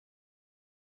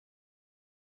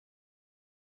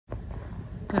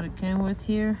Got a Kenworth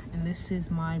here, and this is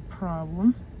my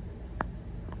problem.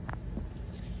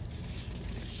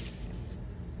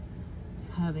 It's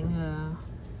having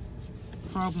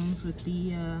problems with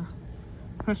the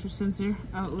pressure sensor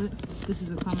outlet. This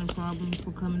is a common problem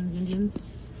for Cummins engines,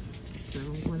 so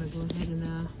I'm going to go ahead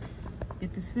and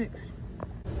get this fixed.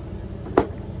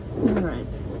 Alright,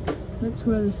 that's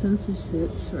where the sensor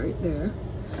sits, right there.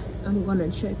 I'm going to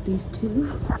check these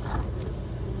two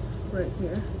right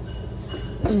here,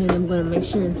 and I'm going to make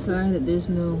sure inside that there's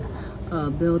no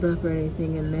buildup or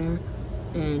anything in there,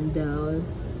 and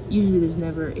usually there's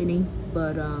never any,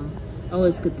 but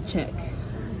always good to check.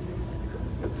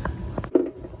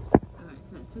 Alright,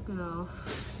 so I took it off.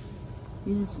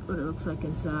 This is what it looks like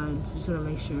inside. Just want to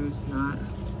make sure it's not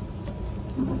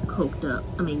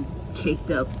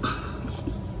caked up.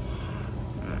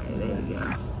 Alright, there we go.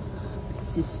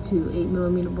 It's just two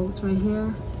 8mm bolts right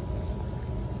here.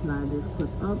 Slide this clip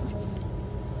up,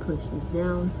 push this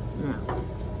down.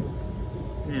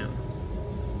 Now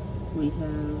we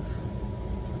have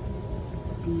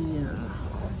the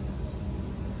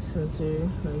sensor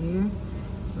right here.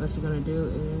 What you're gonna do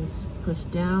is push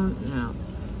down. Now,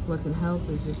 what can help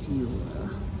is if you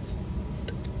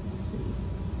see,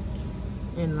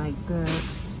 and like that,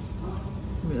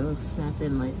 it'll snap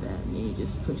in like that, and you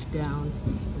just push down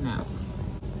and out.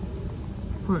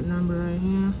 Port number right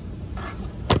here.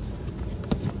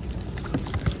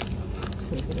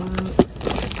 Take it out.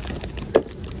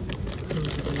 Come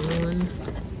to the one.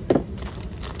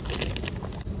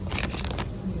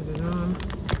 Get it on.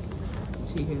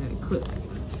 See here that clip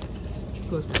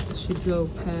should go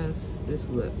past this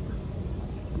lip.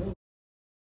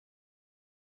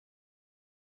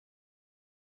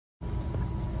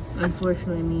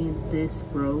 Unfortunately, this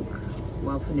broke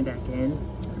while putting it back in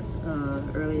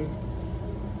earlier.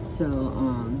 So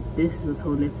this was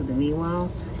holding it for the meanwhile.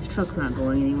 This truck's not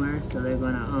going anywhere, so they're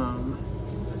going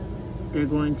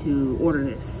to order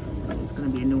this. It's gonna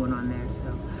be a new one on there. So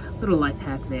little life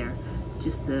hack there,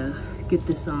 just to get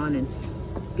this on and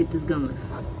get this going.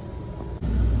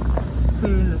 Put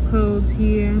in the codes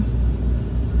here.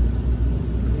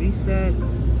 Reset.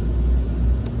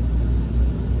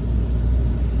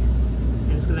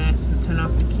 And it's gonna ask us to turn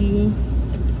off the key.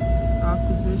 Off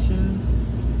position.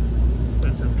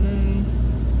 Press OK, and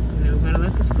then we're going to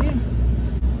let this clear.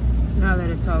 Now that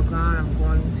it's all gone, I'm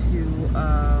going to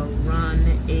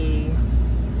run a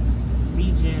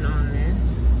regen on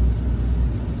this.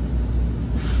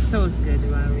 It's always good to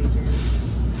run a regen.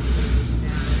 Put this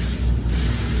down.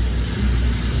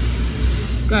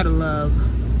 Gotta love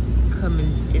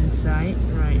Cummins Insight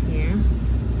right here.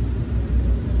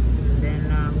 And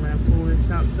then I'm going to pull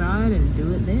this outside and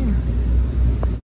do it there.